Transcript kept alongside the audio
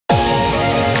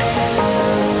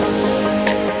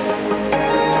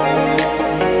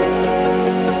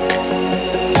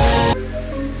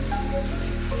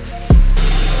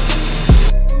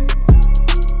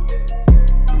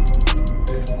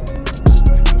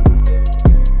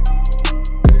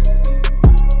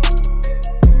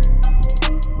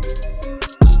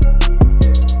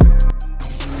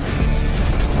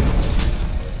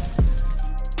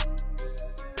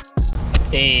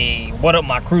What up,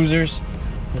 my cruisers?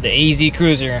 The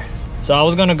theAZcruiser. So I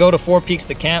was gonna go to Four Peaks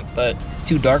to camp, but it's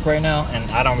too dark right now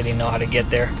and I don't really know how to get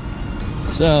there.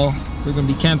 So we're gonna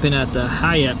be camping at the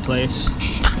Hyatt place.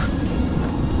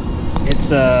 It's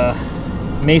a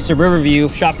Mesa Riverview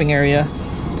shopping area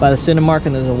by the Cinemark,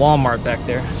 and there's a Walmart back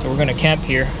there. So we're gonna camp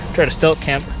here, try to stealth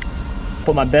camp,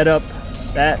 put my bed up,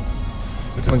 we're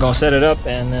gonna set it up,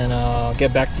 and then I'll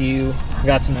get back to you. I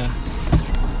got some,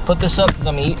 put this up, I'm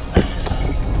gonna eat.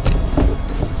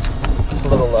 It's a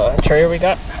little tray we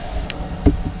got.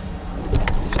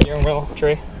 Steering wheel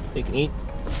tray, so you can eat.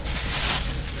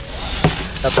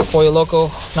 Got the Pollo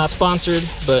Loco, not sponsored,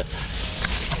 but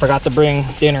I forgot to bring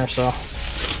dinner, so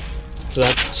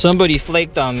somebody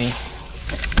flaked on me.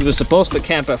 We was supposed to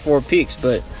camp at Four Peaks,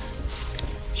 but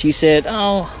she said,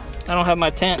 oh, I don't have my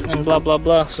tent and blah blah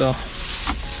blah. So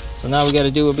now we got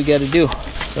to do what we got to do.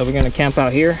 So we're gonna camp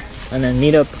out here and then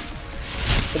meet up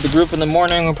with the group in the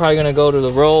morning. We're probably gonna go to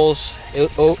the Rolls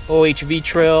OHV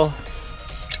trail.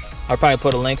 I'll probably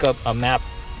put a link up, a map,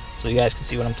 so you guys can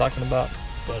see what I'm talking about.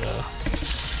 But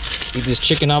eat this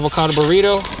chicken avocado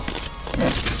burrito.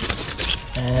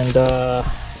 And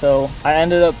so I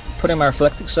ended up putting my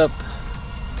reflectix up.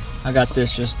 I got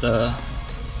this just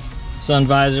sun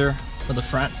visor for the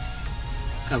front.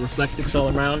 Got reflectix all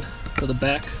around for the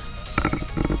back.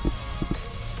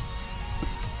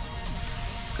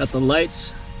 Got the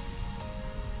lights.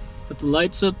 Put the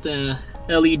lights up, the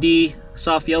LED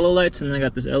soft yellow lights, and then I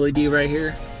got this LED right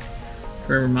here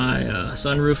for my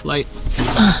sunroof light.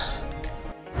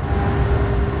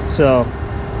 So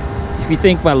if you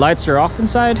think my lights are off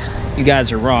inside, you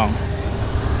guys are wrong,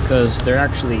 because they're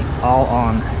actually all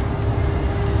on,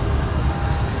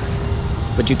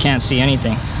 but you can't see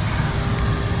anything.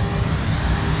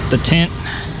 The tint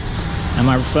and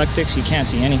my reflectix, you can't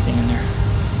see anything in there.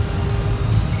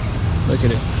 Look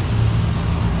at it.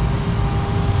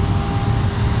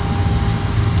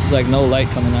 It's like no light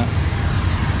coming out.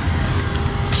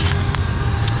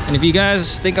 And if you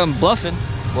guys think I'm bluffing,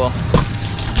 well,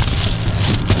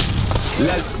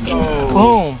 let's go.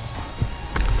 Boom.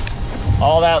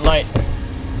 All that light.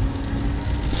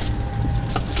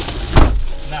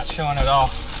 Not showing at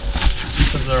all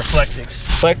because of the reflectix.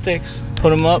 Reflectix, put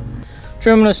them up,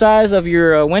 trim them the size of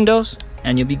your windows,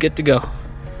 and you'll be good to go.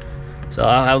 So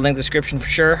I'll have a link in the description for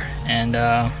sure.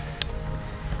 And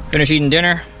finish eating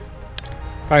dinner.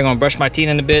 Probably gonna brush my teeth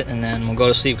in a bit, and then we'll go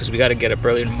to sleep because we got to get up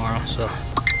early tomorrow. So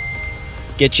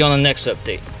get you on the next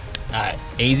update. All right,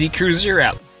 theAZcruiser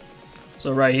out.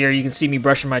 So right here, you can see me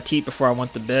brushing my teeth before I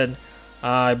went to bed.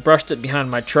 I brushed it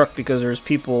behind my truck because there's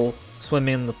people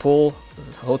swimming in the pool,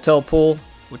 the hotel pool,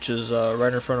 which is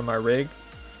right in front of my rig.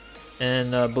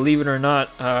 And believe it or not,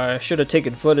 I should have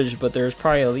taken footage, but there's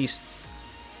probably at least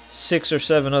 6 or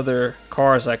 7 other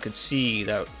cars I could see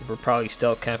that were probably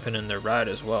stealth camping in their ride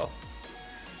as well.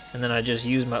 And then I just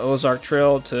used my Ozark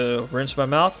trail to rinse my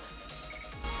mouth.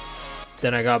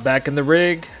 Then I got back in the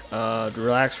rig,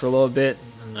 relaxed for a little bit,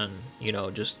 and then, you know,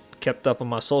 just kept up on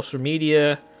my social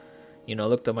media, you know,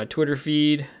 looked at my Twitter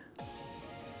feed,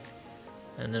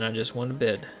 and then I just went to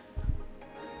bed.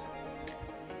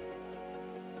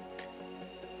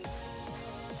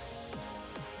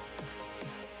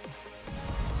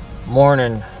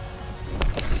 Morning.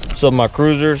 What's up, my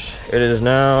cruisers? It is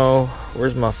now,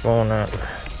 where's my phone at?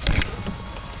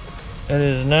 It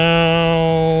is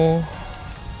now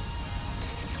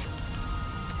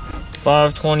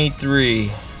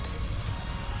 5:23.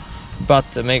 About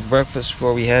to make breakfast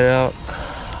before we head out.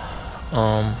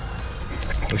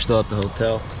 We're still at the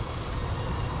hotel.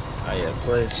 Hyatt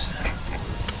place.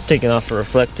 Taking off the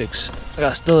reflectix. I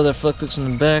got still the reflectix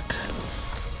in the back.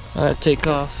 I gotta take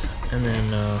off, and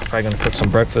then probably gonna cook some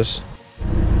breakfast.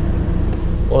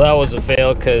 Well, that was a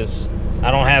fail because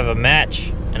I don't have a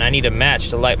match, and I need a match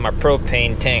to light my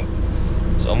propane tank.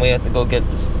 So I'm gonna have to go get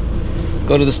this.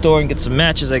 Go to the store and get some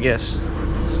matches, I guess.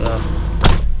 So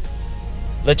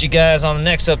let you guys on the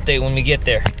next update when we get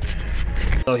there.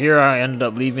 So here I ended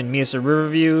up leaving Mesa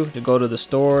Riverview to go to the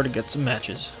store to get some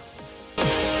matches.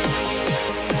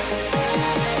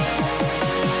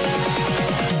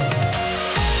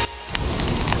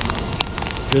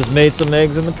 Just made some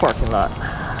eggs in the parking lot.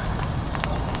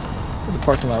 The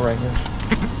parking lot right here.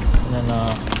 And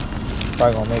then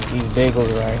probably gonna make these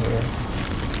bagels right here.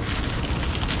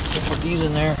 Put these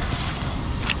in there.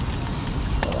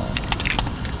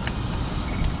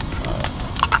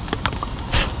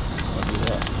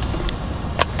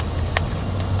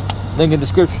 Link in the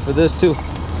description for this too.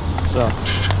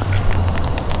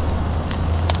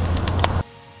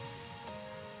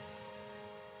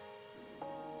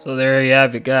 So there you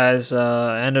have it, guys.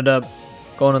 I ended up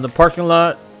going to the parking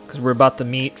lot, because we're about to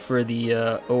meet for the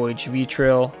OHV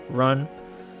trail run.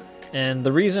 And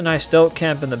the reason I stealth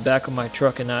camp in the back of my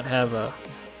truck and not have a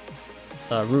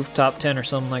rooftop tent or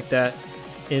something like that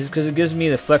is because it gives me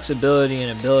the flexibility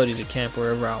and ability to camp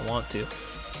wherever I want to.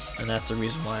 And that's the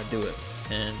reason why I do it.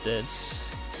 And it's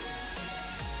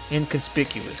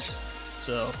inconspicuous,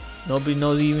 so nobody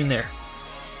knows even there.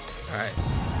 Alright,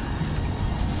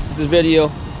 this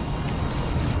video,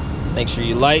 make sure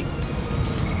you like,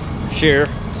 share,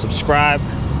 subscribe,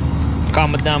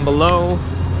 comment down below,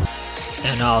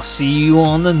 and I'll see you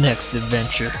on the next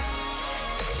adventure.